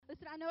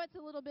know it's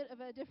a little bit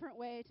of a different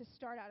way to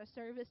start out a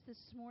service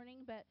this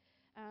morning, but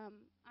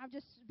I've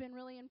just been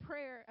really in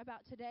prayer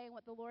about today and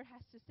what the Lord has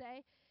to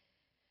say.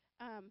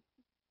 Um,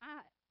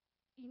 I,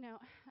 you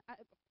know, I,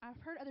 I've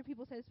heard other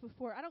people say this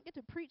before. I don't get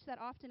to preach that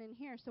often in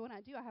here, so when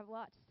I do, I have a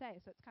lot to say.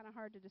 So it's kind of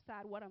hard to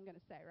decide what I'm going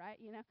to say, right?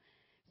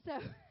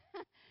 So.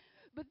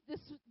 But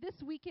this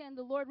weekend,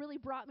 the Lord really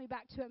brought me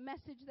back to a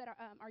message that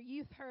our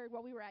youth heard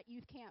while we were at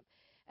youth camp.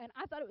 And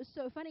I thought it was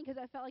so funny because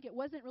I felt like it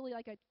wasn't really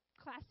like a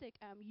classic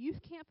youth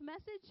camp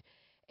message.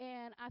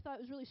 And I thought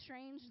it was really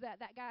strange that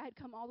that guy had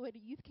come all the way to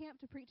youth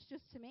camp to preach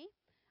just to me.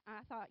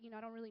 I thought,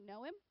 I don't really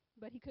know him,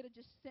 but he could have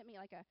just sent me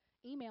like a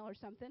email or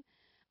something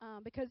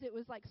because it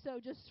was like so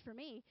just for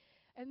me.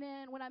 And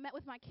then when I met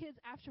with my kids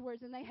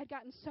afterwards, and they had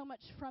gotten so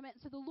much from it,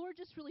 so the Lord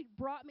just really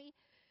brought me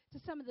to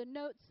some of the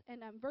notes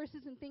and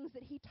verses and things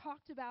that he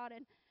talked about.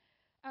 And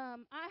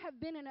I have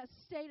been in a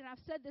state, and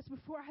I've said this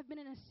before, I've been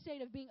in a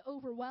state of being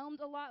overwhelmed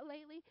a lot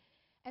lately.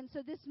 And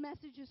so this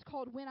message is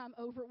called When I'm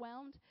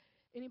Overwhelmed.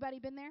 Anybody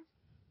been there?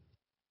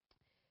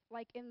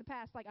 Like in the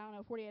past,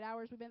 48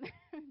 hours we've been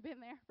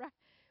there, right?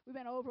 We've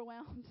been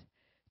overwhelmed.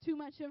 Too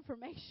much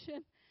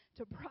information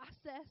to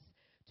process,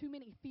 too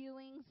many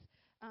feelings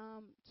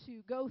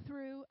to go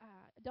through.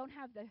 Don't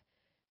have the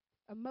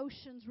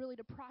emotions really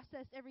to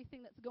process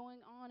everything that's going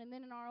on. And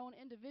then in our own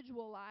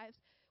individual lives,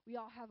 we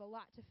all have a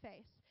lot to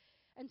face.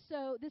 And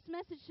so this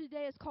message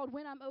today is called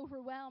When I'm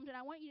Overwhelmed. And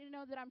I want you to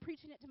know that I'm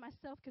preaching it to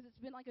myself because it's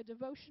been like a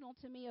devotional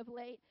to me of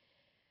late.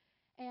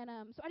 And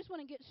so I just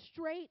want to get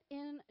straight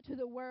into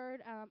the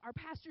word. Our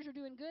pastors are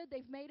doing good.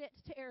 They've made it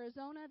to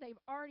Arizona. They've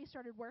already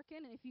started working.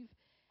 And if you've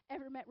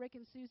ever met Rick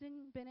and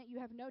Susan Bennett, you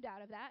have no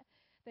doubt of that.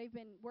 They've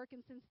been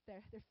working since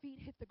their feet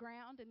hit the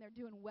ground, and they're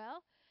doing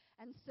well.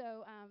 And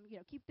so,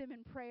 keep them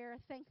in prayer.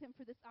 Thank them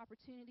for this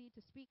opportunity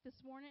to speak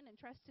this morning and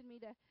trusting me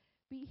to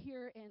be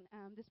here in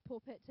this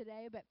pulpit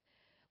today. But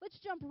let's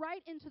jump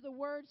right into the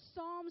word.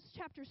 Psalms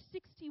chapter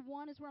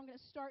 61 is where I'm going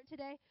to start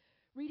today,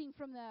 reading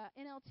from the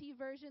NLT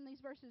version.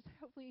 These verses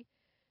hopefully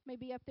may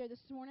be up there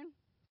this morning.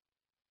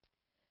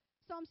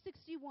 Psalm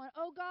 61.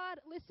 Oh God,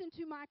 listen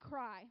to my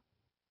cry.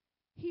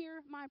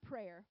 Hear my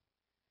prayer.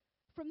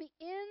 From the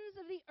ends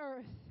of the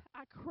earth,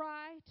 I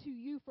cry to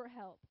you for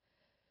help.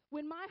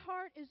 When my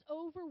heart is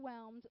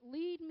overwhelmed,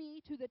 lead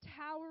me to the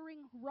towering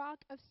rock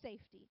of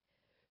safety.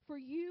 For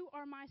you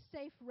are my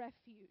safe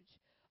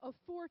refuge, a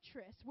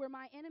fortress where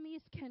my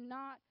enemies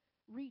cannot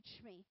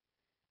reach me.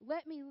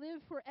 Let me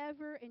live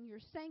forever in your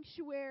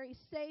sanctuary,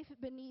 safe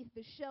beneath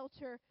the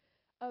shelter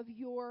of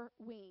your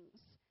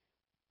wings.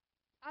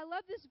 I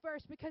love this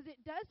verse because it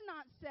does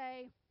not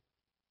say,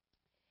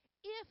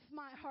 if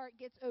my heart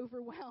gets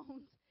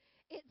overwhelmed.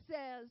 It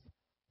says,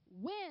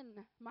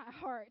 when my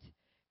heart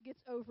gets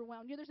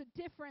overwhelmed. There's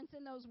a difference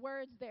in those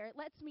words there. It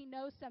lets me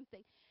know something.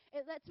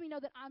 It lets me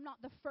know that I'm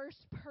not the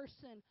first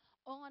person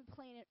on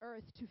planet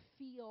Earth to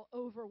feel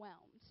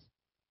overwhelmed.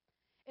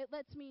 It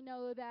lets me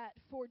know that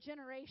for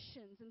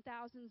generations and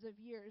thousands of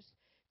years,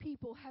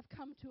 people have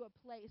come to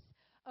a place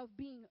of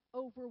being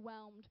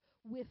overwhelmed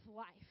with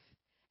life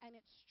and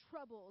its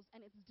troubles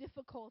and its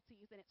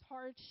difficulties and its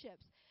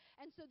hardships.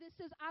 And so this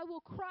says, I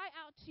will cry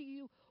out to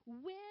you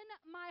when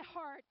my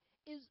heart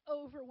is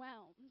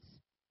overwhelmed.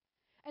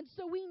 And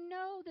so we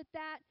know that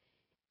that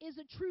is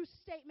a true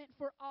statement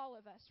for all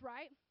of us,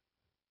 right?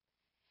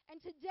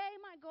 And today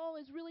my goal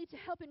is really to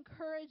help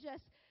encourage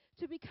us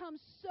to become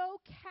so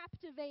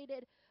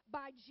captivated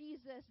by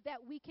Jesus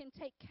that we can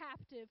take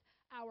captive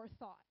our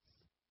thoughts.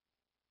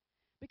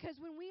 Because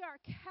when we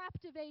are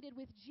captivated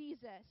with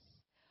Jesus,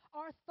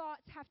 our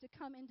thoughts have to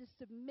come into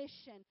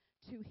submission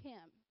to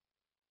him.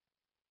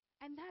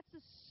 And that's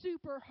a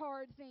super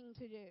hard thing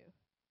to do,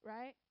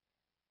 right?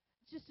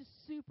 It's just a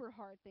super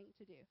hard thing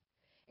to do.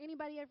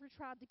 Anybody ever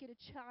tried to get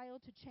a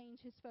child to change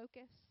his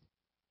focus?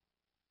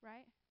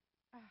 Right?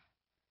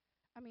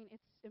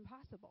 It's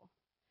impossible.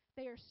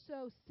 They are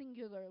so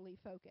singularly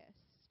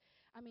focused.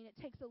 It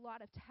takes a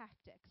lot of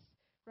tactics,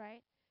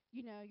 right?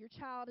 Your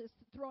child is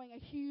throwing a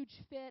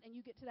huge fit, and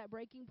you get to that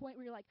breaking point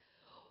where you're like,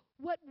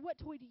 what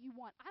toy do you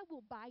want? I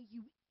will buy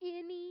you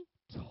any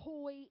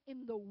toy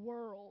in the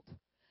world.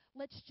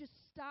 Let's just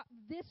stop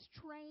this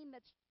train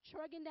that's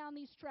chugging down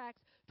these tracks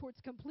towards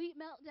complete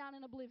meltdown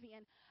and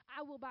oblivion.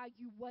 I will buy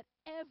you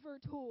whatever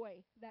toy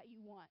that you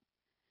want.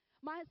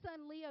 My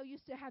son Leo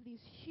used to have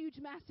these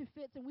huge, massive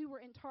fits, and we were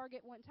in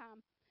Target one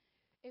time.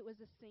 It was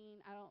a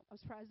scene. I'm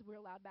surprised we were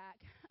allowed back.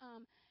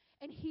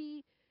 And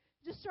he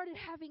just started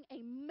having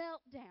a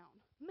meltdown.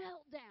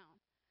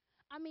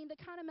 The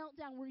kind of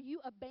meltdown where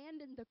you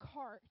abandon the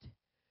cart,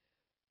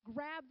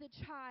 grab the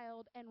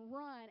child, and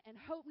run, and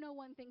hope no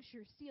one thinks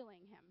you're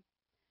stealing him.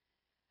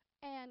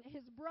 And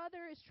his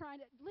brother is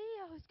trying to,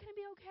 Leo, it's going to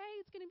be okay.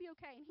 It's going to be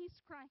okay. And he's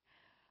crying,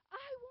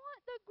 I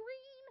want the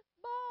green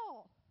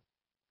ball.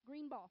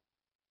 Green ball.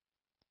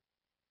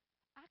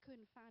 I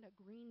couldn't find a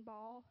green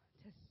ball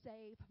to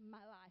save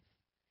my life.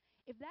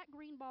 If that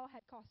green ball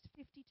had cost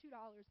 $52,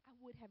 I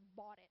would have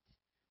bought it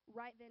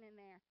right then and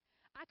there.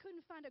 I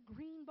couldn't find a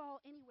green ball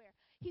anywhere.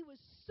 He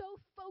was so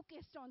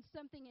focused on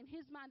something in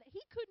his mind that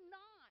he could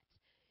not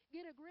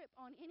get a a grip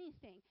on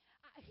anything.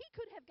 He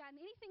could have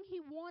gotten anything he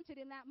wanted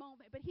in that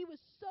moment, but he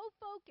was so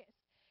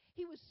focused.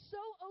 He was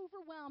so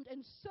overwhelmed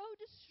and so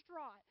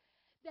distraught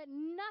that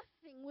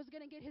nothing was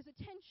going to get his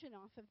attention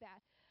off of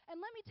that. And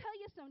let me tell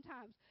you,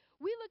 sometimes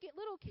we look at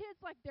little kids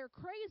like they're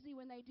crazy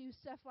when they do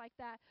stuff like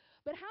that.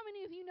 But how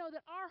many of you know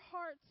that our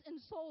hearts and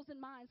souls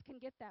and minds can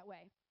get that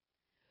way?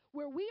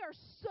 Where we are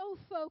so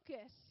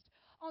focused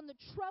on the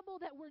trouble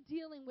that we're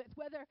dealing with,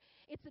 whether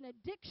it's an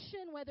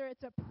addiction, whether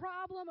it's a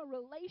problem, a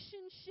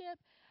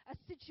relationship, a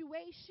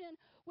situation,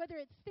 whether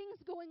it's things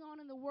going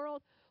on in the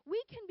world,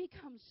 we can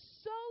become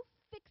so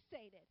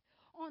fixated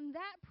on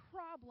that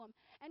problem,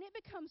 and it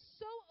becomes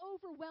so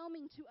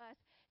overwhelming to us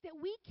that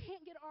we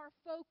can't get our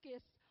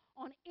focus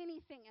on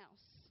anything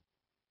else.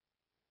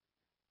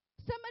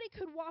 Somebody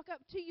could walk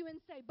up to you and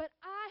say, but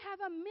I have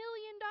 $1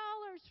 million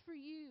for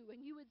you.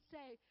 And you would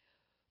say,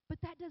 but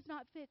that does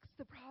not fix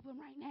the problem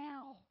right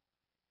now,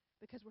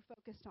 because we're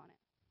focused on it.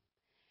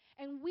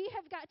 And we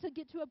have got to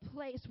get to a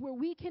place where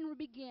we can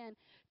begin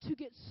to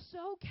get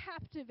so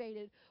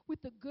captivated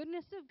with the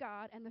goodness of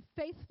God and the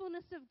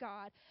faithfulness of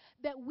God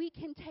that we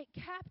can take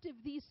captive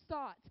these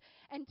thoughts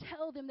and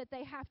tell them that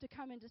they have to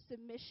come into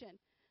submission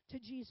to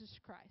Jesus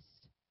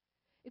Christ.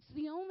 It's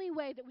the only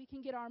way that we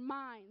can get our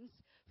minds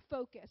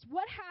focused.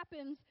 What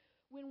happens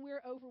when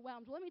we're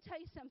overwhelmed? Well, let me tell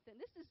you something.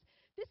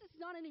 This is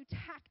not a new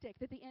tactic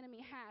that the enemy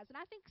has. And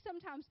I think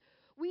sometimes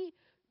we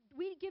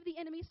give the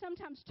enemy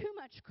sometimes too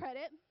much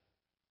credit,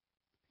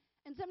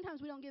 and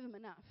sometimes we don't give him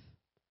enough.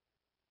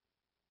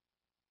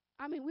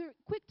 I mean, we're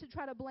quick to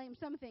try to blame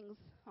some things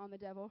on the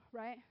devil,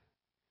 right?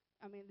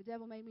 I mean, the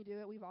devil made me do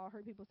it. We've all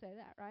heard people say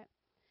that, right?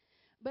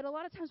 But a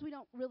lot of times we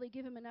don't really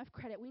give him enough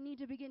credit. We need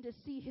to begin to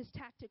see his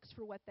tactics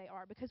for what they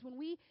are, because when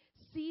we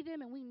see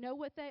them and we know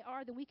what they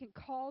are, then we can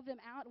call them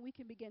out and we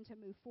can begin to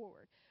move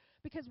forward.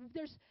 Because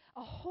there's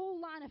a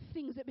whole line of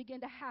things that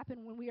begin to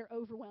happen when we are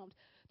overwhelmed.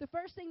 The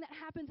first thing that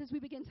happens is we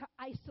begin to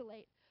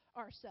isolate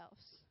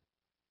ourselves.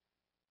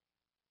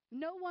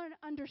 No one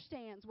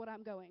understands what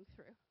I'm going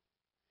through.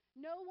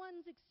 No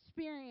one's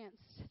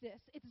experienced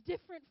this. It's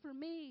different for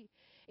me.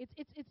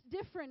 It's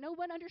different. No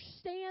one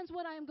understands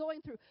what I am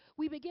going through.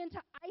 We begin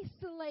to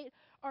isolate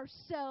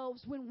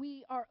ourselves when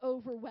we are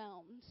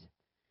overwhelmed.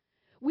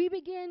 We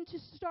begin to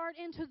start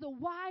into the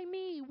why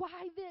me,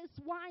 why this,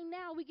 why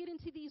now. We get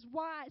into these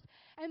whys.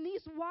 And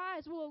these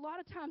whys will a lot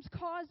of times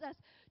cause us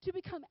to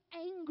become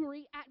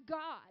angry at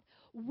God.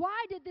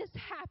 Why did this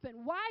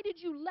happen? Why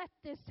did you let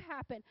this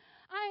happen?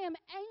 I am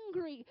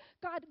angry.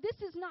 God,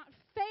 this is not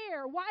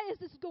fair. Why is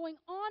this going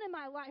on in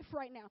my life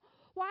right now?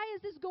 Why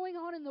is this going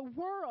on in the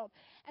world?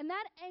 And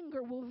that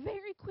anger will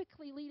very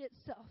quickly lead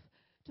itself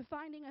to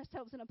finding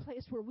ourselves in a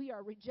place where we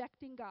are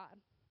rejecting God.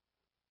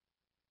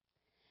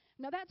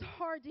 Now, that's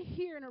hard to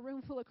hear in a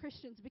room full of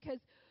Christians, because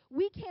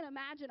we can't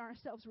imagine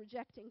ourselves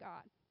rejecting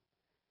God.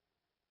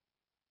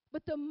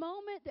 But the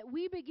moment that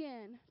we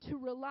begin to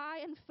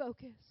rely and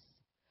focus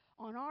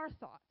on our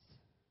thoughts,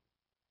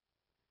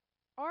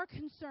 our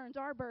concerns,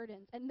 our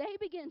burdens, and they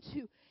begin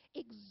to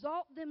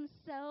exalt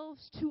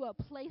themselves to a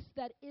place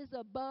that is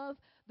above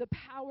the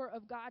power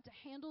of God to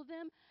handle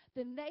them,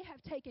 then they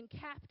have taken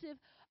captive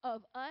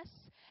of us,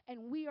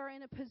 and we are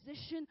in a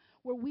position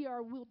where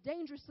we're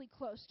dangerously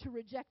close to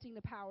rejecting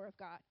the power of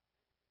God.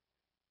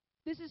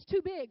 This is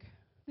too big.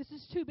 This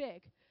is too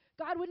big.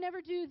 God would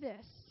never do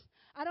this.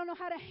 I don't know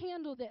how to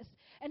handle this.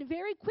 And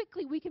very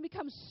quickly we can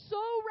become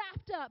so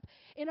wrapped up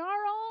in our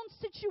own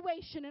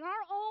situation, in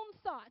our own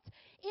thoughts,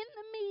 in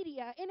the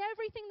media, in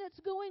everything that's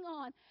going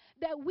on,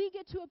 that we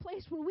get to a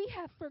place where we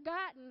have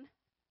forgotten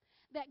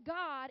that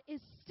God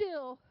is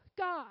still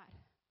God.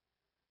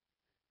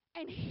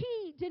 And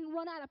He didn't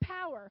run out of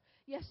power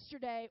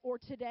yesterday or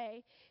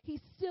today.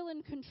 He's still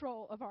in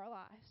control of our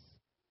lives.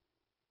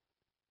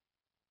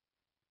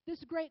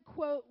 This great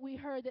quote we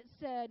heard that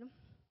said,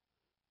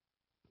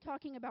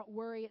 talking about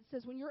worry, it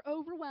says, when you're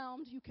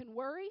overwhelmed, you can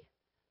worry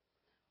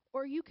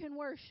or you can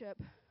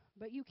worship,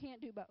 but you can't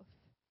do both.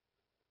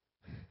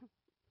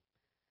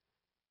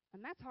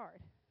 And that's hard.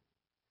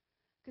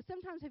 Because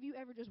sometimes, have you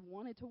ever just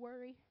wanted to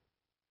worry?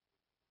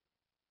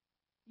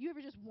 You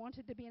ever just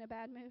wanted to be in a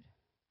bad mood?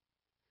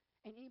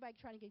 And anybody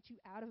trying to get you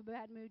out of a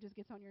bad mood just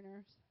gets on your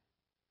nerves,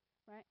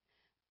 right?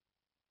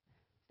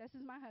 This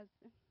is my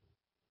husband.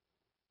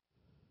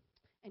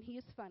 And he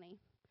is funny.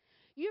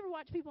 You ever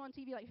watch people on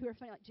TV who are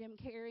funny, like Jim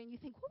Carrey, and you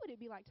think, what would it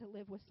be like to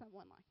live with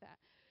someone like that?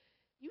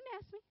 You can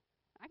ask me.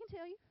 I can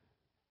tell you.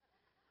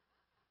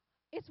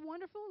 It's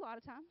wonderful a lot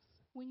of times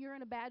when you're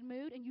in a bad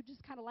mood and you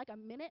just kind of like a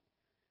minute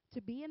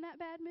to be in that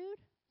bad mood.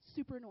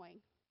 Super annoying.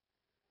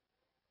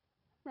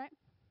 Right?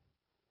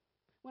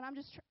 When I'm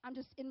just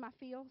in my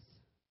feels,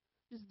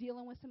 just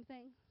dealing with some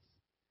things,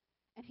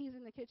 and he's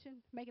in the kitchen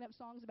making up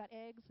songs about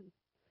eggs and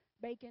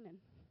bacon and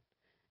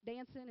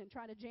dancing and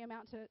trying to jam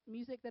out to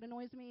music that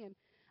annoys me, and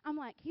I'm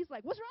like, he's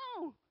like, what's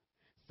wrong?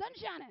 Sun's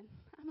shining.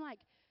 I'm like,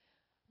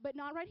 but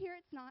not right here.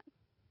 It's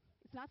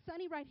not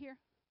sunny right here.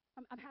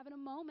 I'm having a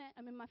moment.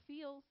 I'm in my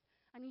feels.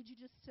 I need you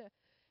just to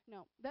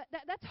No,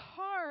 that's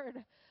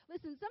hard.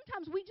 Listen,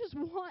 sometimes we just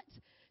want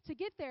to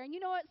get there. And you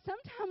know what?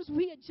 Sometimes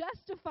we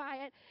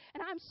justify it,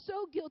 and I'm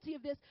so guilty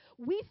of this.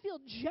 We feel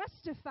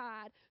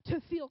justified to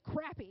feel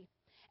crappy.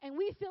 And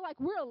we feel like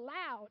we're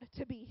allowed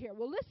to be here.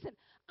 Well, listen,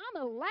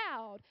 I'm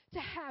allowed to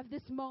have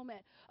this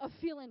moment of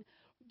feeling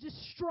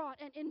distraught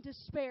and in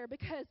despair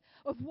because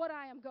of what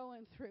I am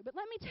going through. But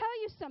let me tell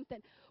you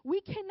something.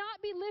 We cannot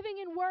be living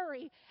in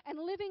worry and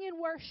living in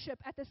worship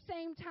at the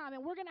same time.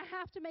 And we're going to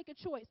have to make a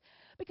choice.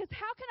 Because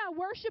how can I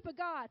worship a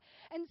God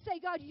and say,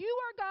 God, you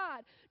are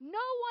God.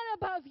 No one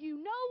above you.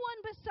 No one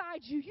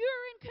beside you.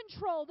 You're in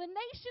control. The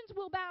nations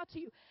will bow to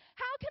you.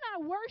 How can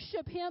I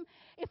worship him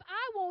if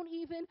I won't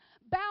even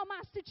bow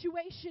my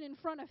situation in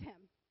front of him?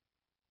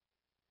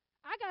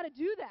 I got to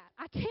do that.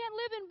 I can't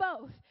live in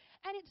both.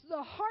 And it's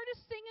the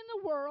hardest thing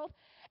in the world.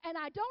 And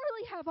I don't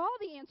really have all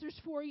the answers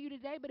for you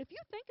today, but if you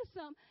think of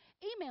some,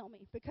 email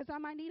me because I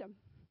might need them.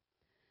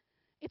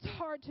 It's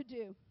hard to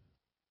do.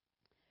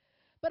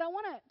 But I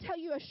want to tell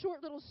you a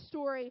short little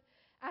story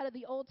out of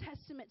the Old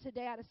Testament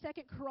today, out of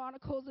 2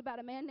 Chronicles, about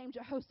a man named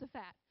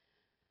Jehoshaphat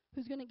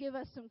who's going to give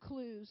us some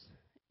clues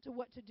to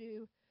what to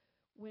do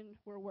when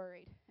we're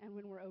worried and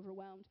when we're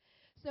overwhelmed.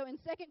 So in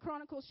 2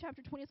 Chronicles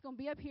chapter 20, it's going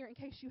to be up here in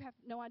case you have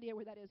no idea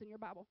where that is in your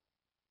Bible.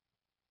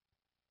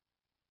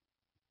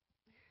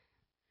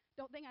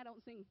 Don't think I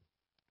don't sing.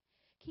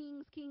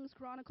 Kings,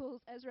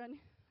 Chronicles, Ezra, and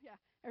yeah,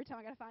 every time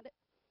I got to find it.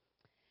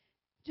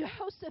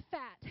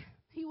 Jehoshaphat,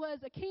 he was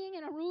a king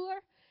and a ruler.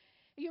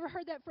 You ever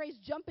heard that phrase,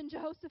 jumping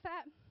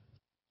Jehoshaphat?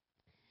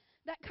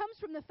 That comes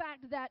from the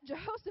fact that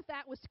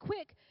Jehoshaphat was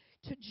quick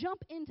to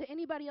jump into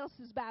anybody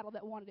else's battle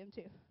that wanted him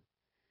to.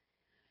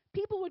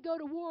 People would go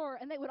to war,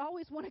 and they would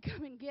always want to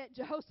come and get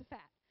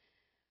Jehoshaphat.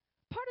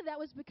 Part of that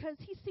was because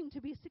he seemed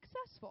to be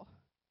successful.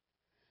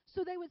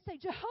 So they would say,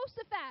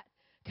 Jehoshaphat,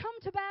 come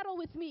to battle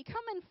with me.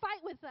 Come and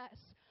fight with us.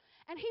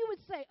 And he would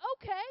say,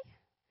 okay,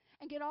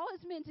 and get all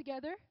his men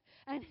together.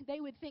 And they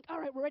would think, all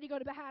right, we're ready to go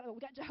to battle. We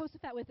got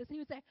Jehoshaphat with us. And he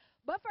would say,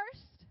 but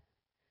first,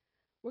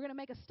 we're going to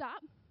make a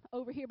stop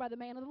over here by the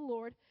man of the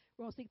Lord.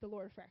 We're going to seek the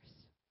Lord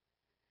first.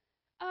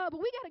 But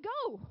we got to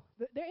go.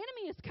 Their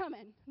enemy is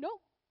coming.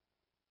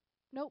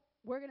 Nope,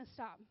 we're going to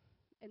stop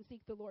and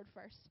seek the Lord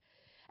first.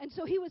 And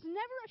so he was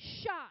never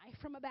shy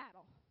from a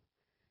battle,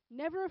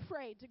 never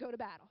afraid to go to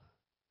battle.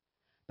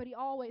 But he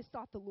always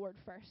sought the Lord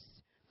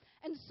first.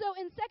 And so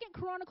in 2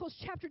 Chronicles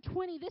chapter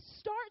 20, this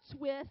starts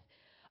with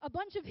a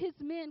bunch of his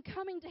men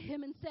coming to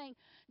him and saying,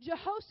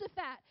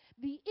 Jehoshaphat,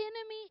 the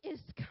enemy is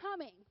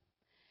coming.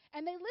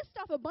 And they list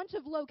off a bunch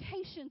of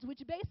locations, which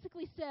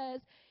basically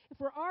says,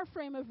 for our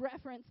frame of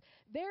reference,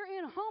 they're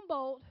in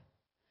Humboldt,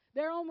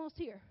 they're almost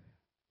here.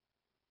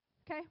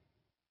 Okay?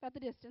 About the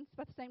distance,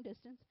 about the same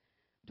distance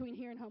between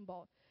here and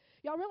Humboldt.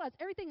 Y'all realize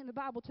everything in the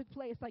Bible took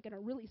place like in a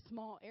really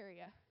small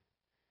area.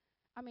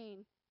 I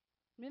mean,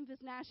 Memphis,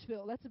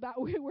 Nashville, that's about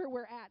where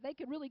we're at. They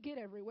could really get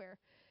everywhere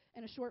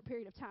in a short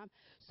period of time.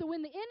 So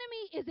when the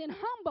enemy is in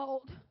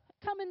Humboldt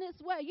coming this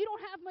way, you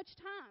don't have much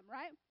time,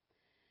 right?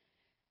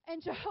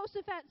 And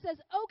Jehoshaphat says,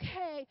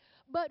 okay,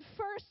 but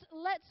first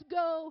let's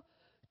go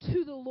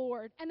to the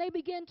Lord. And they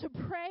begin to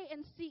pray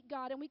and seek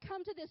God. And we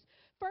come to this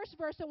first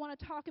verse I want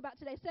to talk about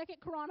today, 2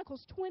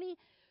 Chronicles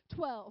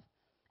 20:12.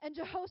 And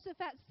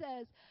Jehoshaphat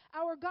says,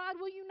 our God,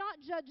 will you not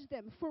judge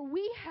them? For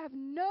we have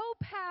no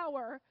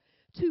power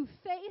to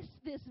face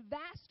this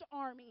vast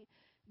army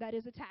that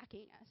is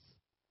attacking us.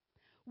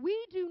 We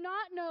do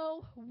not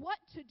know what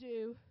to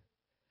do,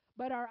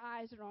 but our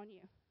eyes are on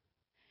you.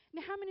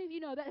 Now, how many of you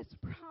know that is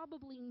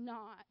probably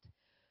not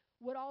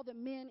what all the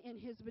men in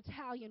his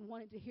battalion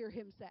wanted to hear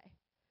him say?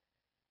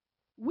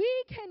 We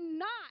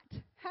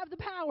cannot have the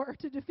power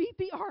to defeat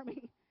the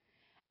army,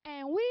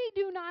 and we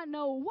do not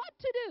know what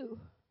to do.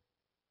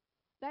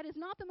 That is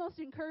not the most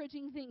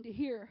encouraging thing to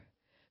hear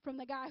from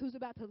the guy who's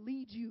about to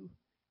lead you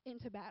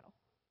into battle.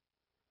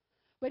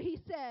 But he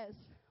says,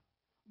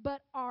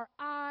 but our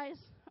eyes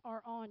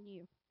are on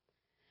you.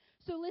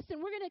 So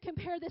listen, we're going to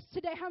compare this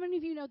today. How many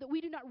of you know that we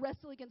do not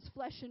wrestle against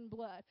flesh and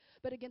blood,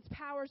 but against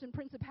powers and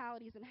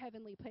principalities in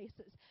heavenly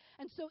places?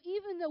 And so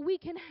even though we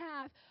can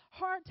have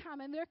hard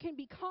time and there can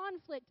be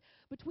conflict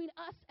between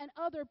us and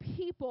other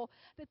people,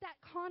 that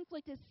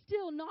conflict is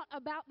still not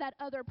about that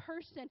other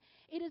person.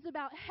 It is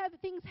about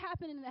things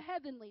happening in the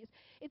heavenlies.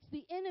 It's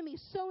the enemy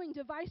sowing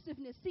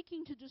divisiveness,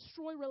 seeking to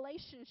destroy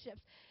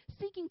relationships,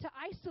 seeking to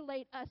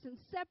isolate us and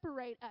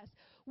separate us.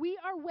 We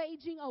are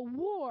waging a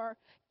war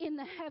in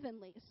the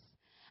heavenlies.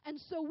 And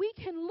so we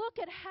can look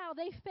at how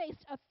they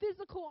faced a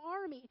physical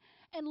army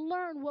and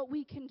learn what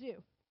we can do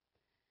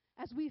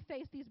as we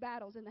face these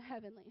battles in the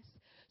heavenlies.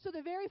 So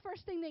the very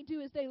first thing they do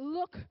is they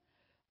look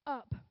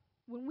up.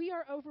 When we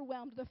are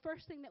overwhelmed, the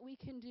first thing that we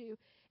can do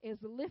is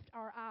lift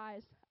our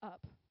eyes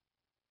up.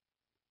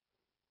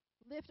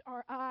 Lift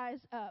our eyes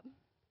up.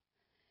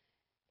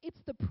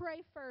 It's the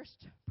pray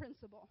first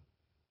principle.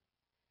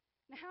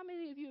 Now, how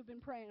many of you have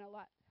been praying a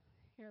lot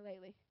here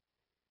lately?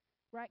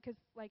 Right? Because,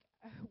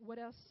 what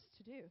else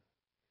to do?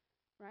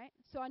 Right?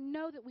 So I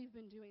know that we've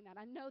been doing that.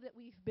 I know that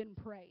we've been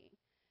praying.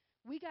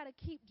 We got to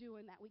keep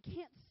doing that. We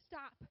can't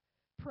stop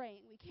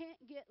praying. We can't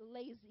get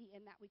lazy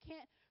in that. We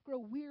can't grow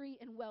weary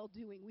in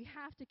well-doing. We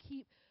have to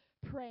keep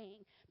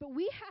praying. But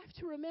we have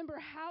to remember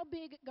how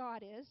big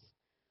God is.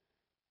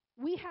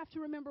 We have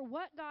to remember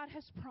what God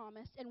has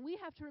promised, and we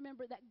have to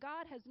remember that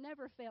God has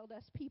never failed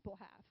us. People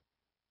have.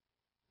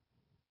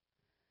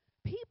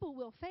 People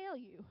will fail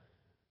you.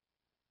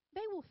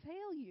 They will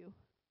fail you.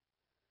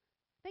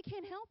 They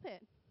can't help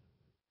it.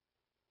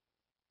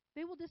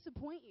 They will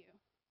disappoint you.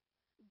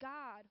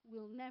 God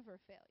will never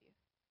fail you.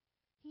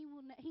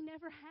 He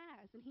never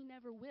has, and he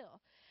never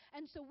will.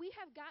 And so we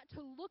have got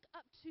to look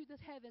up to the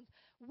heavens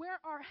where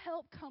our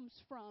help comes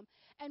from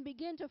and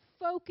begin to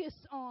focus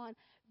on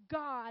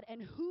God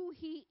and who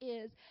he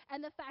is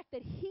and the fact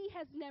that he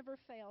has never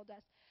failed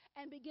us,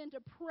 and begin to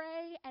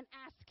pray and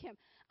ask him.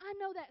 I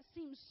know that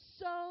seems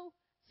so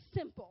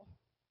simple,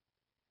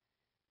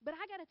 but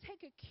I got to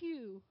take a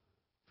cue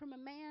from a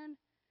man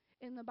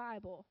in the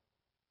Bible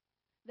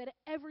that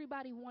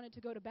everybody wanted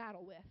to go to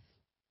battle with,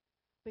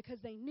 because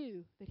they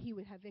knew that he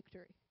would have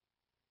victory.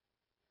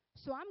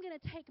 So I'm going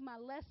to take my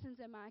lessons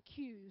and my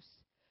cues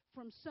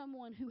from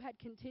someone who had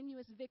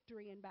continuous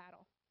victory in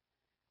battle.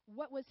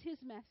 What was his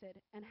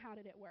method, and how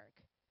did it work?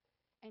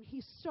 And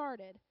he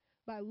started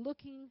by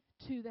looking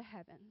to the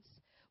heavens,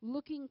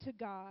 looking to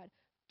God,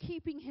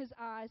 keeping his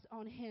eyes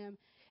on him,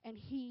 and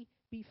he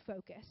be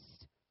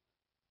focused.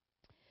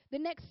 The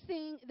next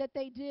thing that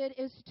they did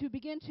is to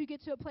begin to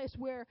get to a place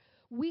where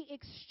we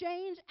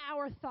exchange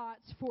our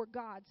thoughts for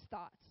God's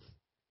thoughts.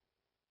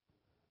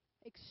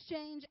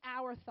 Exchange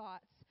our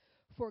thoughts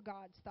for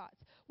God's thoughts.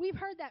 We've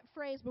heard that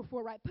phrase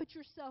before, right? Put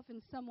yourself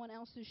in someone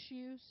else's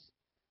shoes,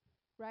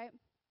 right?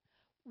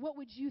 What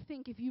would you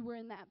think if you were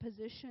in that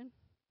position?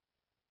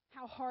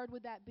 How hard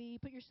would that be?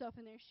 Put yourself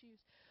in their shoes.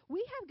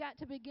 We have got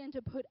to begin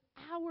to put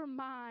our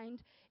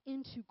mind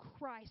into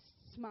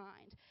Christ's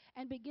mind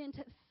and begin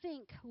to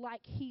think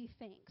like he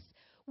thinks.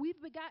 We've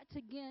got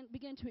to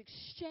begin to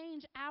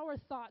exchange our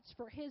thoughts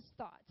for his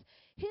thoughts.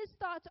 His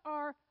thoughts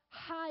are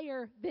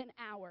higher than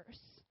ours.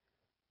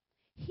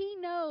 He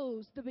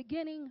knows the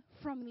beginning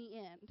from the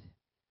end.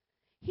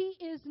 He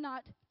is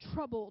not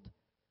troubled.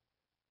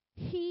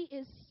 He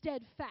is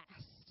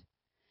steadfast.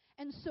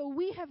 And so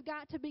we have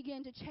got to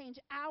begin to change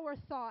our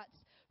thoughts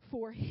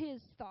for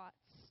his thoughts.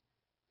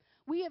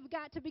 We have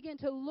got to begin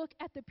to look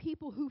at the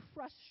people who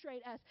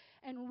frustrate us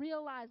and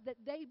realize that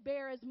they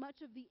bear as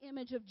much of the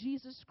image of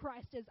Jesus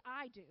Christ as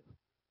I do.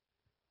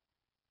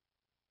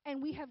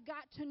 And we have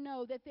got to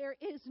know that there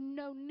is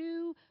no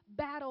new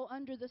battle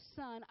under the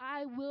sun.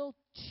 I will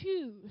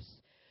choose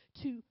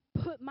to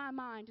put my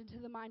mind into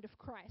the mind of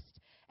Christ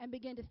and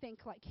begin to think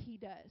like he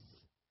does.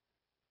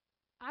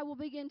 I will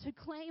begin to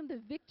claim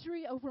the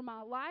victory over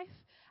my life.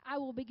 I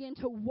will begin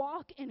to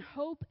walk in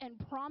hope and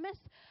promise.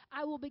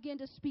 I will begin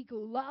to speak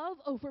love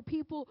over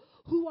people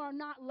who are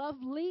not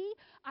lovely.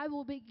 I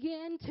will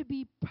begin to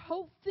be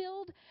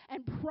hope-filled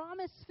and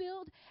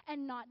promise-filled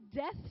and not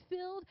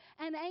death-filled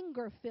and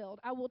anger-filled.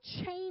 I will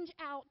change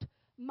out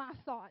my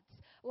thoughts.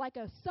 Like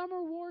a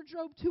summer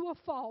wardrobe to a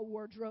fall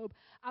wardrobe,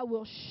 I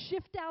will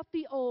shift out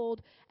the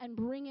old and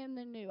bring in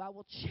the new. I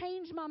will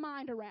change my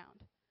mind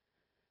around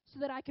so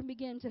that I can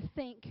begin to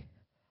think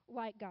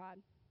like God.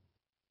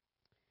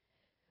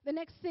 The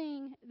next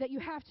thing that you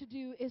have to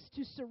do is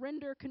to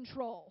surrender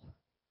control.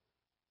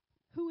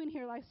 Who in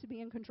here likes to be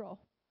in control?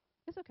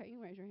 It's okay, you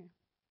can raise your hand.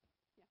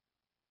 Yeah.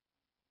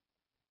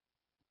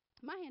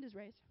 My hand is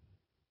raised.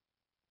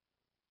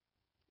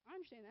 I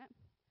understand that.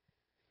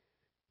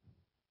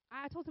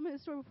 I told somebody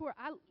this story before.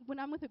 When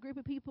I'm with a group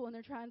of people and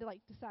they're trying to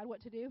decide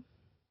what to do,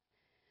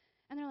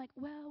 and they're like,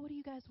 well, what do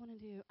you guys want to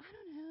do? I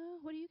don't know.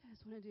 What do you guys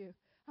want to do?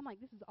 I'm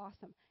like, this is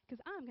awesome, because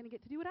I'm going to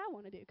get to do what I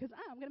want to do, because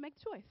I'm going to make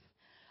the choice.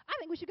 I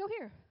think we should go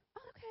here.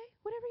 Oh, okay,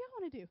 whatever y'all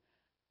want to do.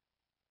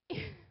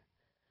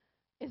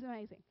 It's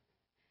amazing.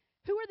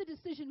 Who are the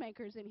decision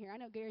makers in here? I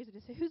know Gary's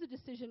who's a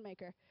decision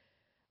maker?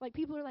 Like,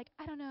 people are like,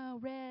 I don't know,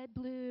 red,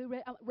 blue,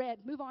 red, red.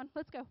 Move on.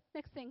 Let's go.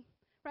 Next thing,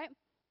 right?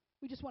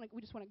 We just want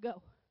to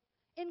go.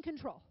 In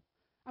control.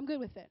 I'm good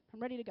with it.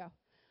 I'm ready to go.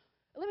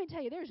 Let me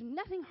tell you, there's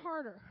nothing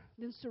harder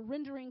than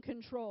surrendering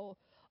control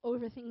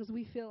over things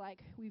we feel like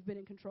we've been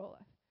in control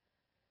of.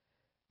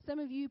 Some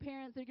of you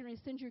parents are going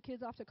to send your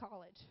kids off to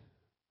college.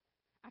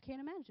 I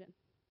can't imagine.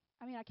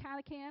 I mean, I kind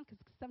of can, because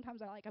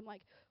sometimes I'm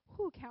like,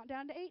 whoo,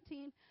 countdown to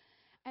 18.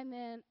 And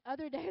then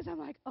other days I'm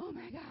like, oh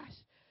my gosh,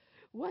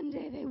 one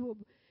day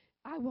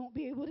I won't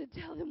be able to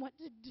tell them what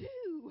to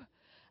do.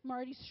 I'm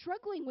already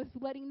struggling with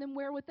letting them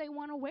wear what they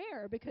want to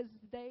wear because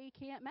they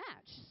can't match.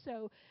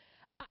 So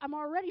I'm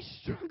already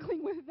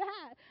struggling with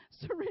that,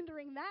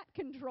 surrendering that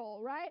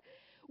control, right?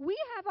 We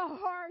have a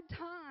hard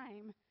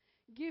time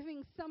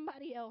giving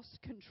somebody else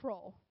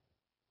control,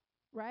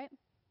 right?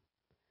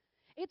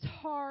 It's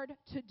hard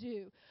to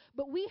do,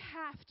 but we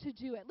have to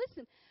do it.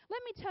 Listen,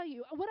 let me tell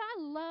you, what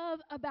I love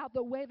about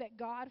the way that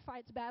God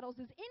fights battles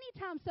is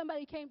anytime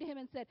somebody came to him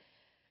and said,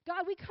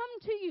 God, we come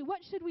to you, what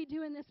should we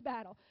do in this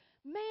battle?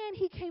 Man,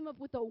 he came up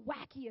with the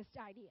wackiest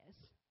ideas.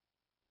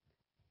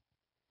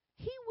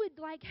 He would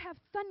have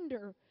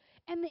thunder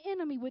And the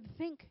enemy would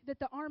think that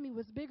the army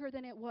was bigger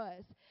than it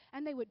was,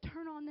 and they would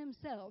turn on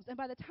themselves. And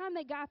by the time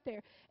they got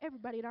there,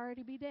 everybody would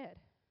already be dead.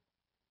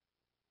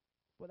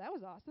 Well, that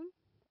was awesome.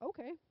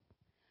 Okay.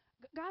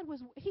 God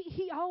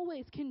he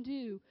always can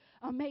do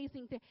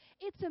amazing things.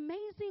 It's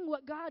amazing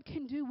what God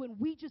can do when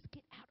we just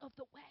get out of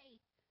the way.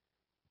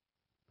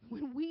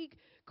 When we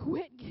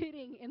quit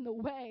getting in the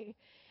way,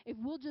 if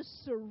we'll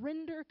just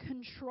surrender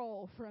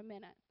control for a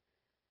minute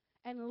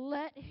and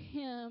let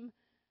him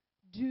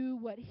do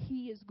what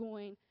he is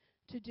going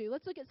to do.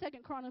 Let's look at 2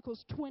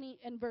 Chronicles 20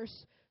 and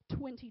verse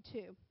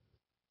 22.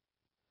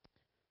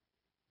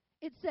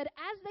 It said,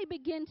 as they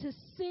began to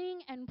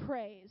sing and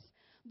praise,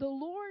 the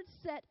Lord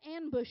set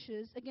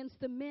ambushes against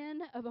the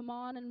men of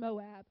Ammon and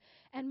Moab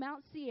and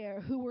Mount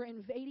Seir who were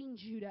invading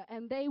Judah,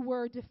 and they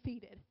were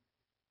defeated.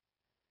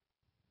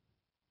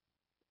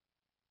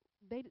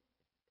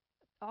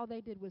 All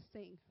they did was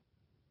sing.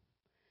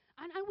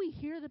 And we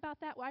hear about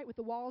that, right, with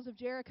the walls of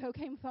Jericho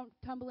came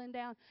tumbling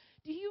down.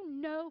 Do you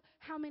know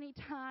how many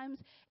times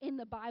in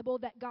the Bible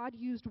that God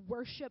used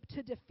worship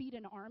to defeat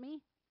an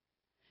army?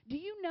 Do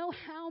you know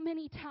how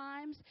many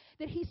times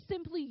that he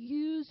simply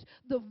used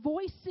the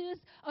voices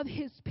of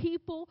his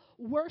people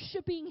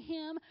worshiping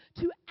him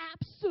to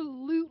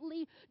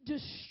absolutely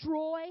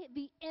destroy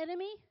the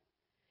enemy?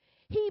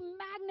 He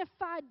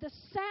magnified the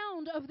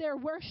sound of their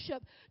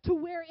worship to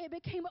where it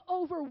became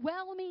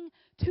overwhelming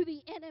to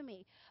the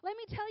enemy. Let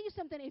me tell you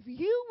something. If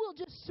you will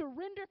just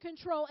surrender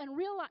control and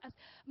realize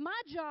my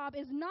job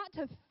is not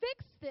to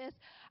fix this,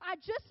 I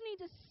just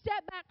need to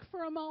step back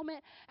for a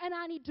moment and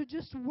I need to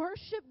just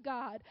worship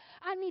God.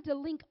 I need to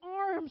link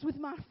arms with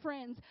my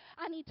friends.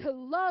 I need to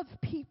love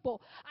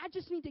people. I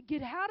just need to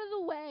get out of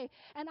the way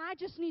and I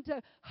just need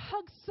to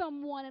hug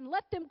someone and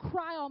let them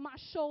cry on my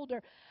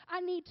shoulder.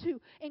 I need to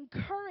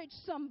encourage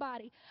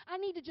somebody. I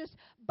need to just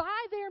buy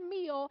their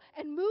meal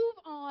and move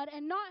on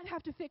and not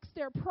have to fix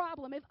their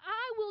problem. If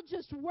I will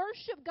just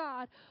worship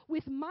God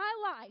with my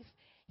life,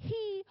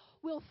 he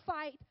will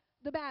fight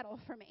the battle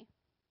for me.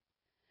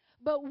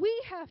 But we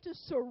have to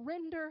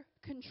surrender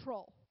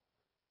control.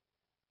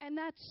 And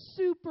that's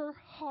super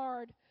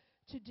hard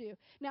to do.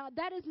 Now,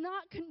 that is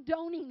not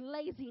condoning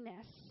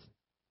laziness.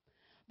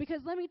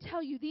 Because let me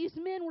tell you, these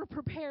men were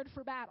prepared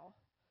for battle.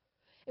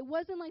 It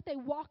wasn't like they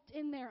walked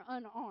in there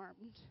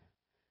unarmed.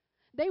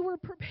 They were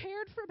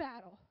prepared for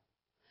battle.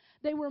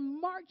 They were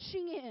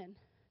marching in,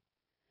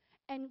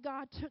 and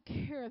God took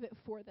care of it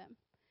for them.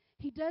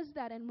 He does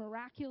that in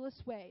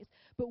miraculous ways,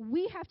 but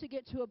we have to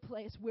get to a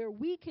place where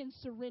we can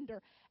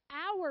surrender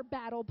our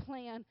battle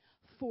plan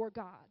for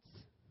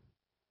God's.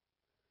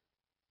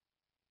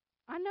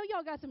 I know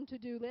y'all got some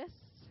to-do lists.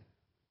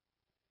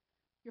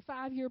 Your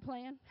 5-year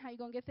plan, how you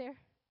going to get there?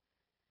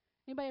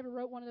 Anybody ever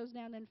wrote one of those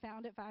down and then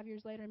found it 5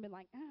 years later and been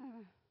like,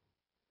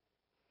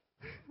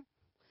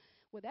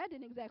 well, that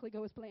didn't exactly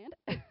go as planned.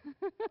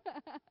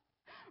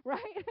 Right?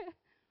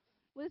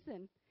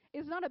 Listen,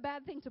 it's not a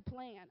bad thing to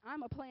plan.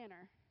 I'm a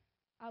planner.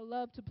 I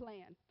love to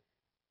plan.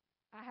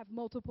 I have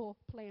multiple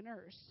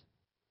planners.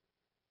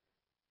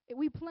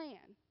 We plan,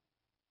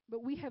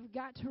 but we have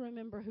got to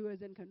remember who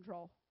is in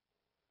control.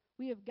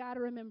 We have got to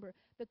remember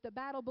that the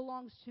battle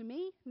belongs to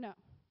me? No.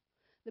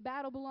 The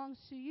battle belongs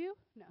to you?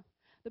 No.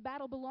 The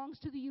battle belongs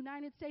to the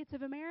United States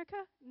of America?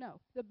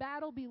 No. The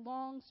battle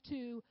belongs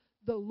to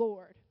the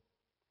Lord.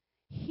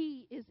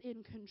 He is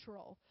in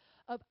control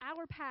of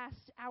our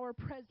past, our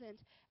present,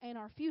 and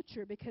our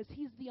future because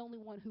he's the only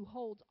one who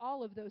holds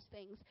all of those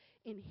things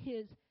in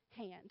his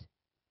hand.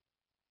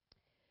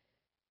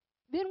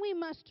 Then we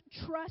must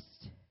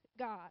trust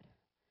God.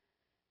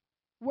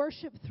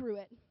 Worship through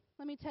it.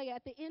 Let me tell you,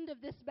 at the end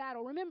of this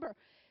battle, remember,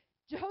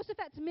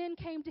 Jehoshaphat's men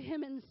came to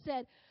him and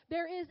said,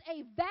 there is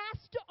a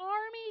vast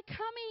army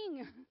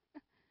coming.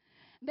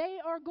 They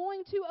are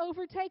going to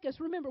overtake us.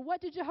 Remember,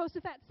 what did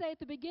Jehoshaphat say at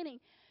the beginning?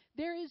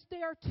 They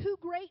are too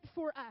great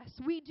for us.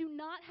 We do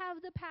not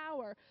have the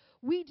power.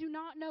 We do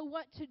not know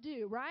what to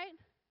do, right?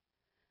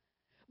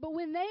 But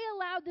when they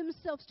allowed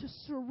themselves to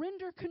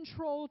surrender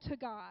control to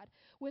God,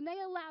 when they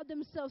allowed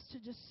themselves to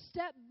just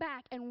step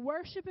back and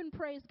worship and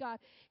praise God,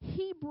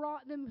 he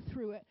brought them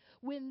through it.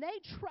 When they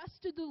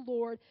trusted the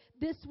Lord,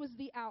 this was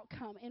the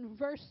outcome. In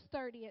verse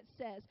 30 it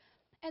says,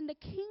 and the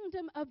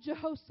kingdom of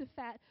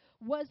Jehoshaphat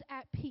was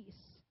at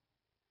peace,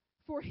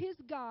 for his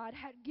God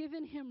had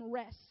given him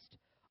rest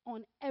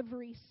on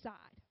every side.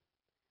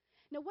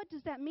 Now, what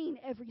does that mean,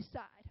 every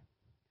side?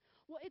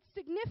 Well, it's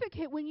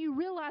significant when you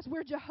realize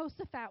where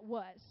Jehoshaphat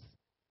was.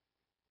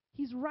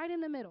 He's right in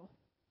the middle.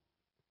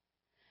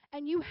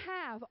 And you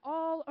have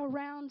all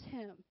around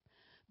him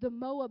the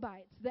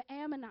Moabites, the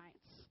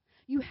Ammonites.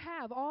 You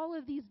have all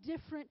of these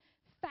different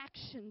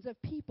factions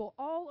of people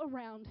all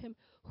around him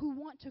who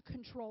want to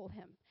control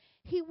him.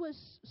 He was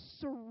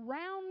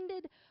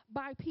surrounded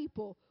by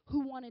people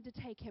who wanted to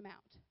take him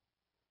out.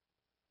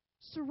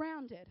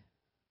 Surrounded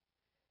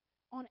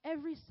on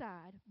every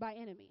side by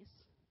enemies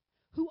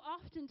who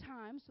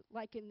oftentimes,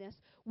 like in this,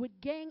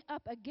 would gang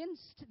up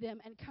against them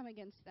and come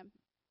against them.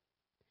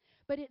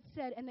 But it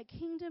said, and the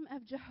kingdom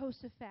of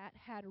Jehoshaphat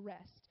had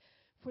rest,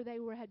 for they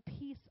had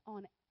peace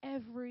on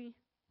every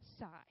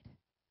side.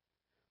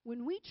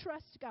 When we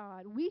trust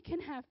God, we can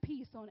have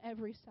peace on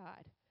every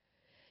side.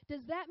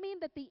 Does that mean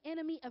that the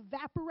enemy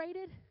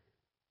evaporated?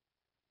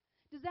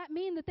 Does that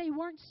mean that they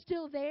weren't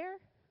still there?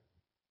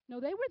 No,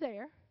 they were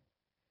there.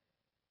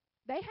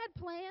 They had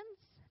plans.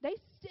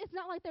 It's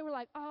not like they were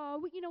like,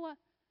 oh, you know what?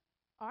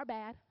 Our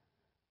bad.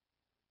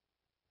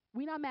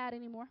 We're not mad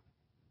anymore.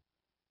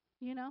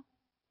 You know?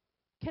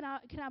 Can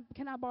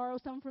I borrow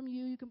some from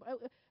you? You can.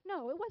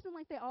 No, it wasn't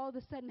like they all of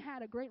a sudden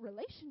had a great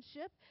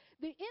relationship.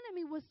 The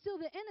enemy was still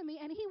the enemy,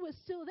 and he was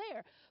still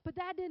there. But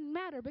that didn't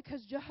matter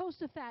because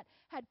Jehoshaphat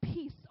had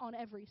peace on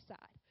every side,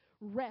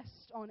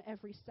 rest on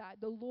every side.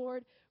 The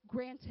Lord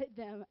granted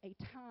them a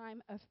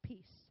time of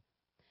peace.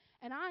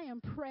 And I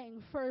am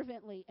praying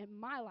fervently in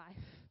my life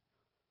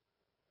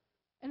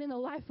and in the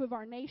life of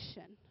our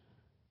nation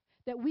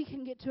that we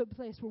can get to a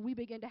place where we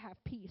begin to have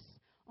peace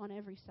on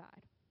every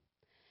side.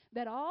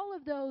 That all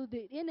of those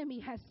the enemy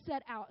has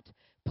set out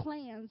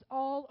plans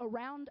all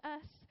around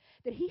us,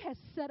 that he has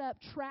set up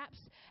traps,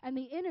 and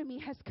the enemy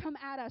has come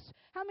at us.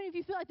 How many of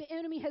you feel like the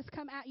enemy has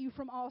come at you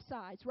from all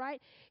sides,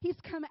 right? He's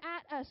come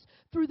at us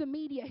through the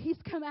media. He's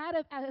come at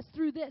us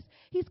through this.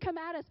 He's come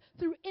at us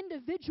through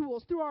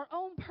individuals, through our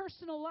own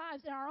personal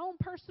lives and our own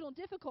personal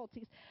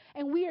difficulties.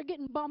 And we are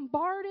getting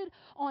bombarded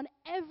on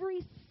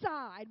every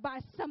side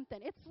by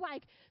something. It's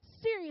like,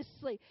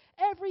 seriously,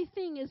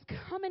 everything is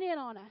coming in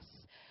on us.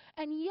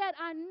 And yet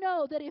I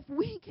know that if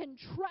we can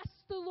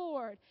trust the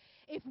Lord,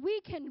 if we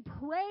can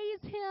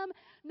praise him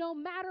no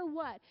matter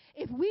what,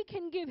 if we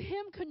can give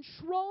him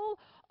control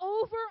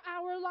over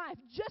our life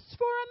just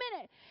for a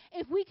minute,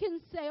 if we can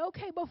say,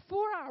 okay,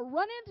 before I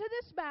run into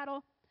this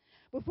battle,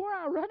 before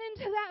I run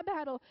into that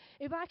battle,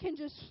 if I can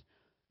just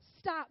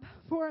stop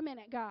for a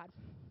minute, God,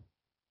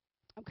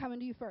 I'm coming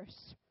to you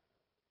first.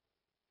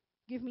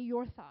 Give me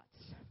your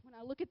thoughts. When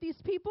I look at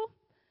these people,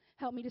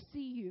 help me to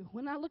see you.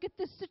 When I look at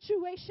this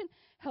situation,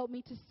 help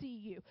me to see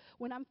you.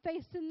 When I'm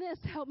facing this,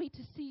 help me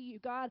to see you.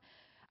 God,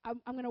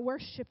 I'm going to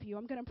worship you.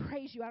 I'm going to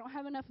praise you. I don't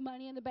have enough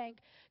money in the bank.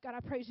 God, I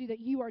praise you that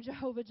you are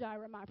Jehovah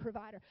Jireh, my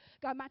provider.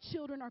 God, my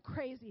children are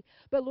crazy.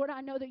 But Lord, I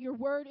know that your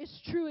word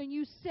is true, and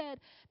you said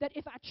that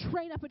if I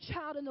train up a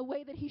child in the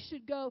way that he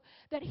should go,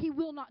 that he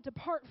will not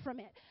depart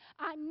from it.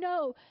 I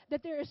know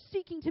that there is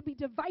seeking to be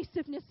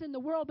divisiveness in the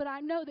world, but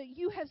I know that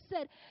you have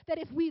said that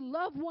if we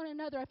love one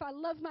another, if I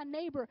love my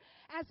neighbor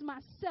as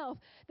myself,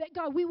 that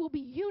God, we will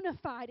be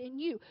unified in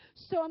you.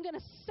 So I'm going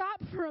to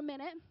stop for a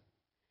minute,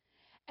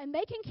 and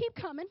they can keep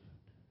coming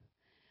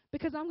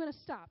because I'm going to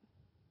stop.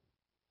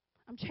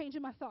 I'm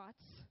changing my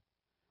thoughts.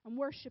 I'm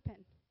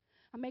worshiping.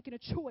 I'm making a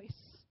choice.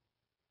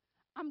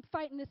 I'm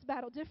fighting this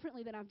battle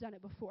differently than I've done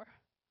it before.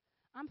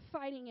 I'm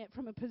fighting it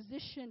from a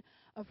position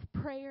of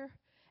prayer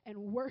and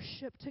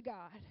worship to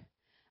God.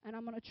 And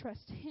I'm going to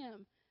trust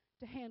him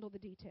to handle the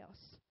details.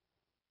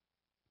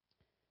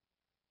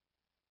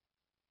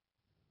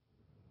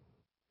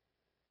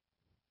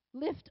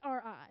 Lift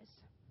our eyes.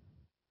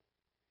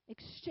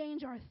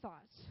 Exchange our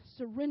thoughts.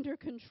 Surrender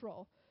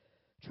control.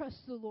 Trust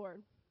the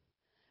Lord.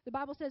 The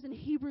Bible says in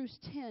Hebrews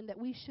 10 that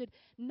we should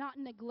not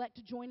neglect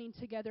joining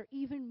together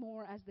even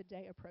more as the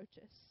day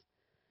approaches.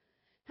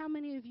 How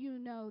many of you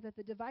know that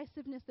the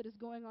divisiveness that is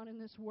going on in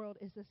this world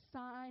is a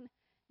sign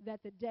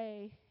that the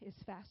day is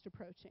fast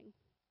approaching?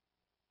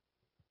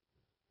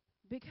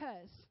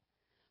 Because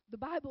the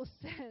Bible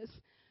says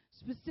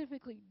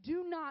specifically,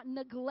 do not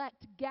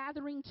neglect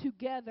gathering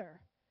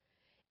together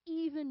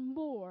even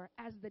more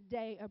as the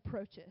day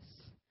approaches.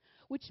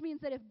 Which means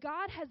that if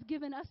God has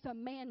given us a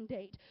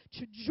mandate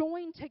to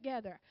join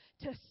together,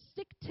 to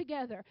stick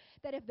together,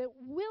 that if the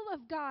will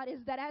of God is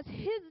that as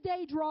his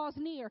day draws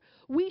near,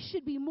 we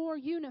should be more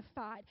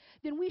unified,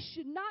 then we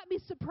should not be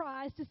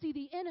surprised to see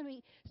the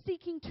enemy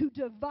seeking to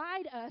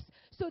divide us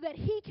so that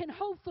he can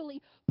hopefully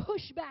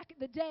push back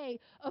the day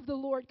of the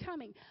Lord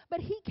coming. But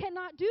he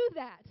cannot do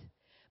that.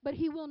 But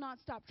he will not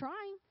stop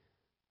trying.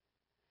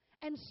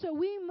 And so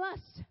we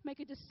must make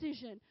a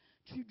decision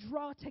to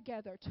draw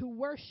together, to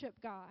worship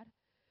God,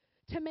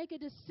 to make a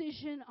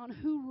decision on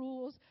who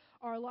rules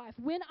our life.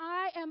 When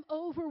I am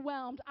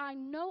overwhelmed, I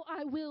know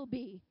I will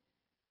be.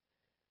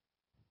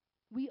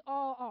 We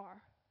all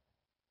are.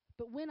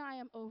 But when I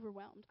am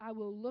overwhelmed, I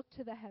will look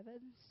to the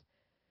heavens.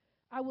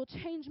 I will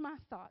change my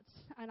thoughts,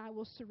 and I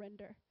will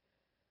surrender.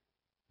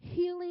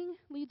 Healing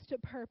leads to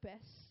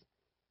purpose.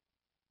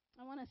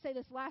 I want to say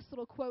this last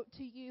little quote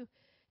to you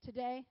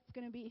today. It's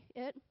going to be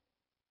it.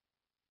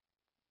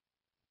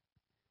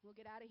 We'll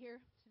get out of here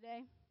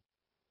today.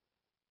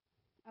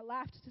 I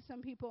laughed to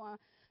some people,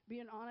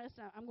 being honest.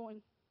 I'm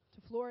going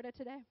to Florida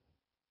today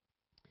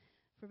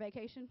for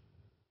vacation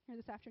here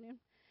this afternoon.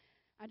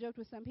 I joked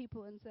with some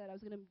people and said I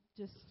was going to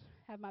just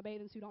have my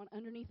bathing suit on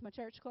underneath my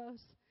church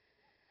clothes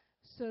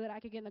so that I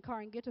could get in the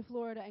car and get to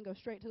Florida and go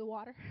straight to the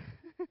water.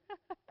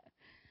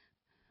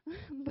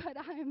 But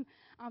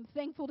I'm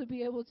thankful to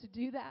be able to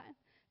do that,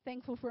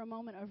 thankful for a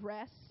moment of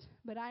rest.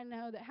 But I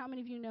know that how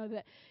many of you know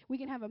that we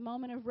can have a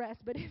moment of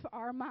rest, but if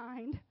our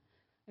mind,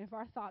 if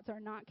our thoughts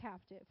are not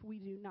captive, we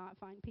do not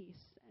find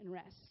peace and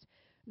rest.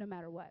 no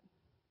matter what.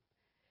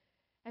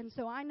 And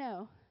so I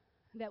know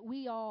that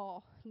we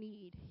all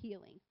need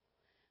healing,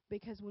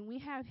 because when we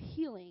have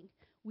healing,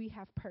 we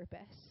have purpose.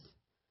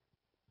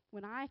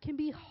 When I can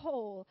be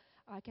whole,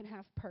 I can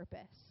have purpose.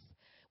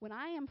 When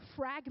I am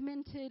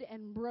fragmented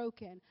and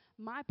broken,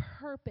 my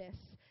purpose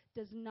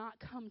does not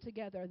come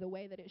together the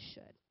way that it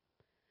should.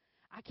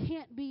 I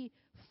can't be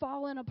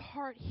falling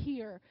apart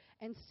here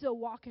and still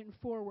walking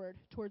forward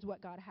towards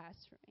what God has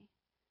for me.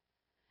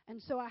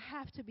 And so I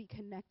have to be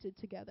connected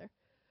together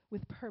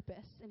with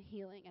purpose and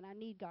healing, and I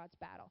need God's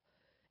battle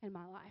in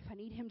my life. I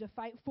need him to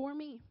fight for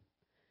me.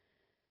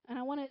 And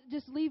I want to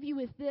just leave you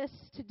with this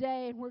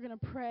today, and we're going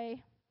to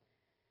pray.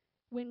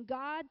 When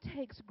God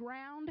takes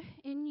ground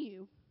in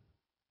you,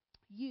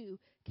 you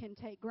can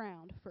take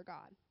ground for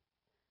God.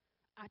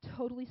 I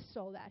totally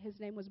stole that. His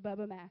name was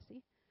Bubba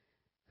Massey.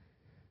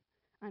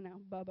 I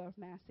know, Bubba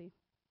Massey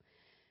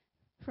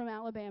from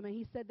Alabama.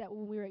 He said that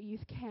when we were at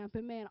youth camp,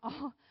 and man,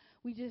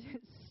 we just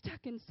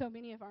stuck in so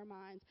many of our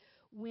minds.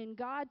 When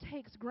God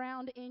takes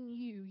ground in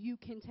you, you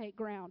can take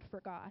ground for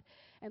God.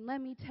 And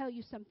let me tell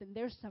you something.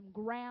 There's some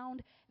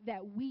ground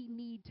that we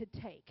need to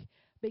take,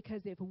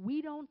 because if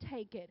we don't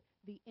take it,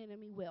 the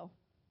enemy will.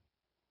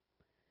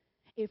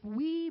 If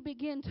we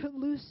begin to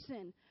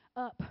loosen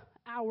up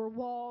our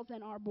walls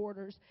and our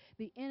borders,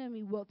 the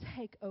enemy will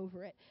take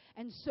over it.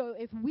 And so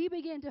if we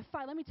begin to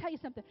fight, let me tell you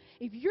something.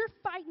 If you're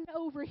fighting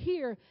over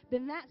here,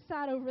 then that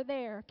side over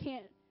there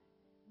can't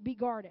be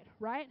guarded,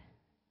 right?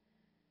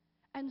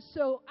 And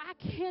so I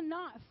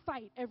cannot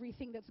fight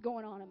everything that's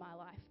going on in my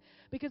life.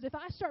 Because if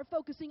I start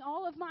focusing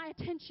all of my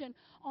attention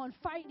on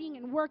fighting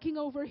and working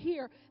over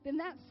here, then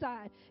that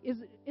side is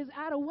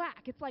out of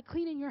whack. It's like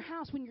cleaning your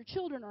house when your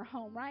children are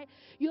home, right?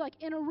 You're like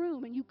in a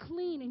room and you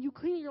clean, and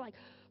you're like,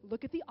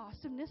 look at the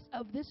awesomeness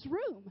of this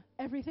room.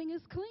 Everything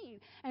is clean.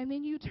 And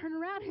then you turn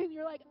around and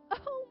you're like,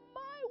 oh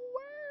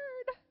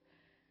my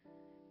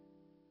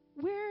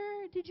word.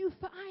 Where did you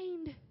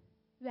find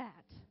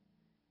that?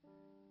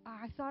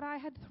 I thought I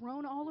had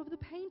thrown all of the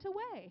paint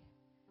away.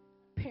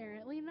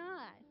 Apparently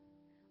not.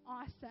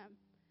 Awesome.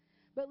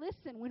 But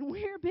listen, when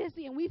we're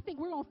busy and we think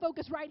we're going to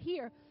focus right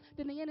here,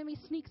 then the enemy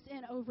sneaks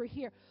in over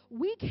here.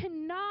 We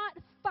cannot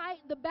fight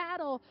the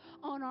battle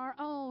on our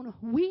own.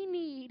 We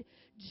need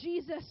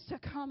Jesus to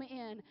come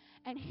in,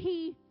 and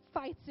he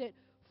fights it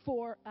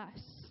for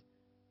us.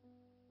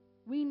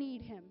 We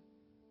need him.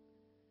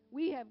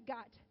 We have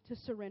got to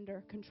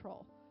surrender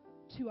control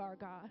to our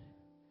God.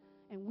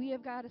 And we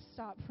have got to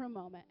stop for a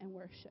moment and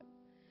worship.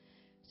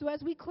 So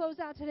as we close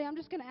out today, I'm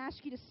just going to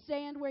ask you to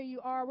stand where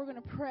you are. We're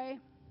going to pray.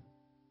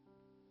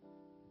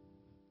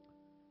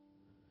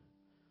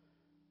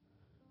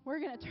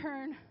 We're going to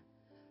turn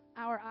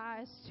our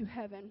eyes to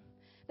heaven.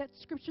 That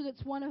scripture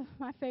that's one of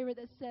my favorite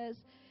that says,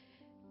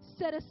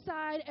 set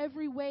aside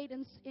every weight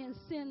and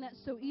sin that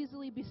so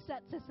easily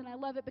besets us. And I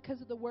love it because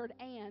of the word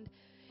and.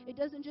 It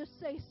doesn't just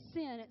say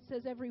sin, it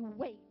says every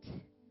weight.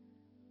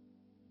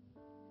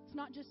 It's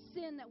not just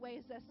sin that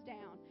weighs us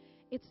down.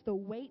 It's the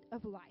weight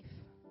of life.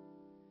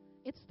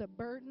 It's the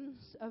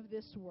burdens of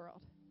this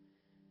world.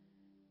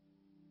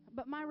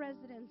 But my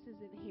residence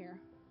isn't here.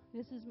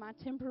 This is my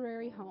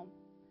temporary home.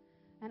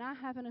 And I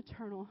have an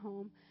eternal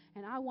home.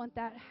 And I want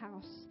that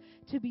house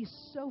to be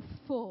so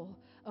full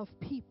of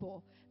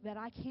people that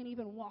I can't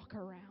even walk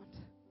around.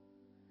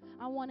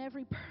 I want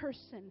every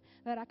person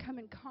that I come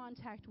in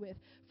contact with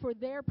for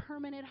their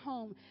permanent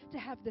home to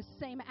have the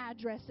same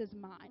address as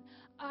mine.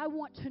 I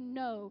want to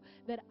know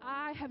that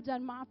I have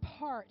done my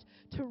part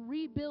to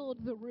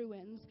rebuild the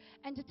ruins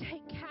and to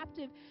take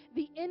captive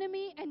the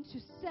enemy and to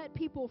set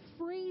people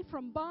free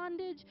from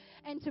bondage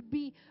and to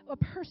be a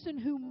person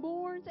who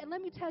mourns. And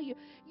let me tell you,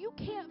 you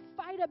can't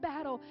fight a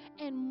battle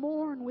and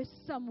mourn with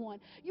someone.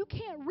 You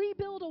can't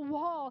rebuild a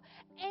wall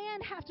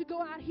and have to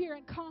go out here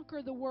and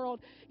conquer the world.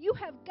 You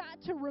have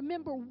got to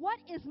remember, what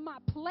is my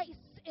place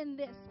in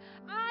this?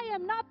 I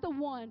am not the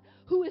one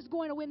who is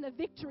going to win the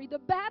victory. The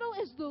battle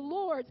is the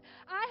Lord's.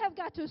 I have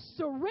got to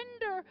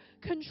surrender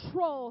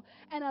control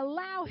and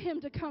allow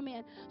him to come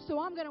in. So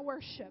I'm going to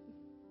worship.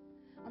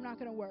 I'm not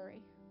going to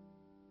worry.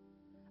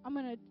 I'm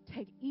going to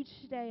take each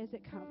day as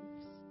it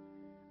comes.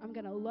 I'm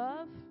going to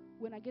love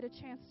when I get a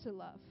chance to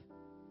love.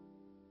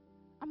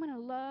 I'm going to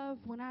love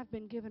when I've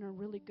been given a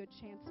really good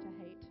chance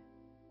to hate.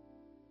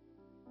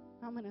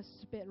 I'm going to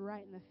spit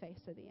right in the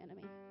face of the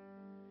enemy.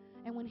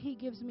 And when he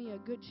gives me a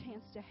good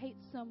chance to hate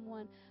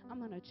someone, I'm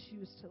going to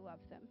choose to love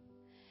them.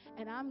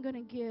 And I'm going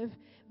to give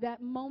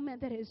that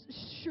moment that is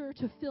sure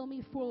to fill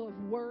me full of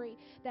worry,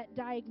 that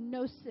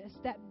diagnosis,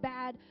 that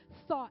bad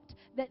thought,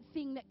 that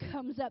thing that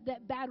comes up,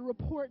 that bad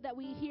report that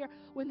we hear.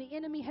 When the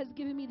enemy has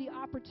given me the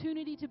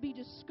opportunity to be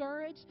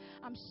discouraged,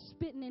 I'm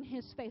spitting in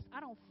his face. I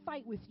don't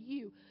fight with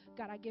you.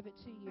 God, I give it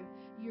to you.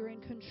 You're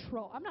in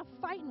control. I'm not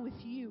fighting with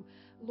you.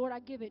 Lord, I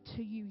give it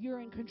to you. You're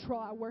in control.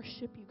 I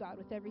worship you, God,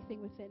 with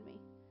everything within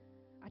me.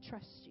 I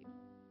trust you.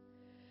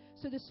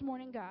 So this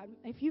morning, God,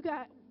 if you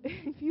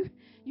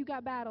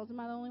got battles, am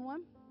I the only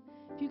one?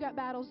 If you got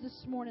battles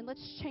this morning,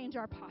 let's change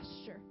our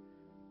posture.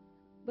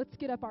 Let's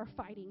get up our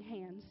fighting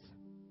hands.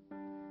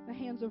 the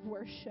hands of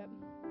worship.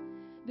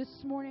 This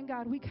morning,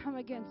 God, we come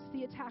against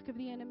the attack of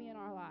the enemy in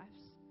our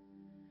lives.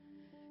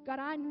 God,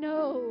 I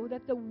know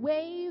that the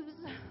waves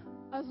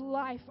of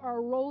life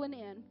are rolling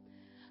in.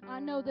 I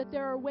know that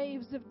there are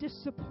waves of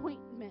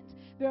disappointment.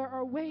 There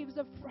are waves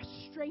of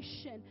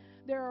frustration.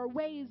 There are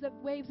waves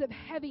of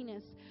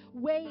heaviness,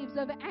 waves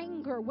of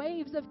anger,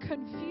 waves of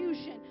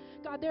confusion.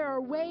 God, there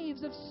are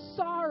waves of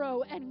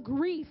sorrow and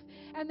grief.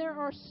 And there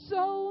are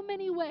so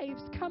many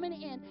waves coming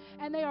in,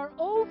 and they are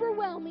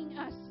overwhelming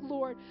us,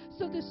 Lord.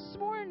 So this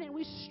morning,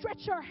 we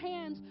stretch our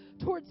hands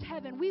towards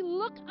heaven. We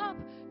look up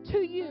to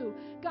you.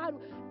 God,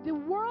 the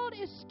world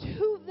is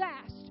too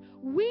vast.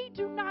 We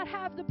do not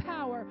have the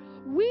power.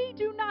 We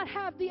do not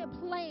have the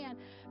plan.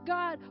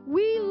 God,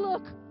 we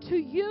look to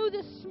you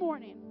this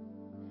morning.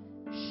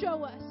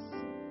 Show us,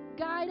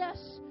 guide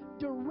us,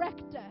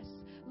 direct us.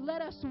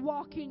 Let us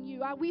walk in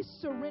you. We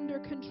surrender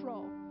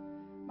control.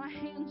 My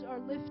hands are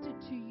lifted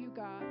to you,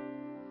 God.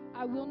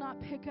 I will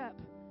not pick up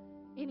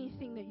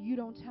anything that you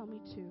don't tell me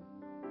to.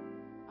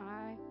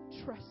 I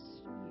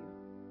trust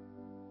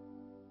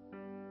you.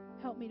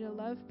 Help me to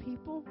love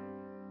people,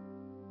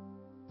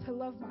 to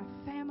love my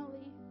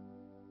family,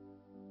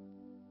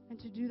 and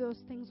to do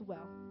those things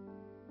well.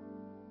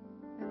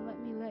 And let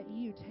me let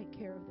you take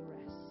care of the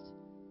rest.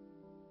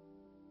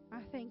 I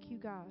thank you,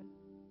 God.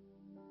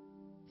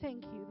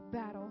 Thank you. The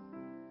battle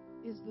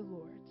is the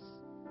Lord's.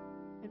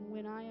 And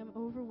when I am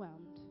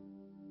overwhelmed,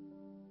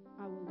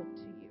 I will look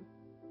to you.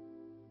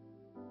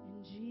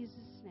 In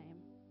Jesus' name,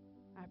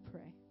 I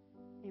pray.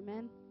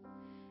 Amen.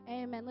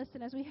 Amen.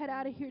 Listen, as we head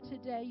out of here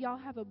today, y'all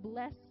have a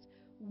blessed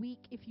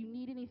week. If you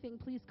need anything,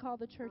 please call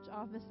the church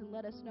office and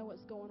let us know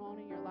what's going on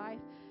in your life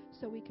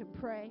so we can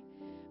pray.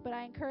 But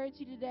I encourage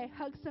you today,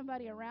 hug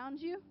somebody around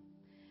you.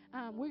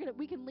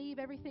 We can leave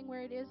everything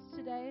where it is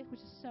today,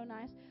 which is so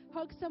nice.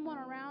 Hug someone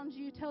around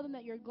you. Tell them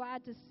that you're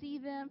glad to see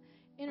them.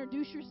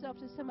 Introduce yourself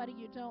to somebody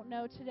you don't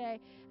know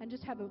today, and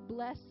just have a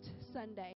blessed Sunday.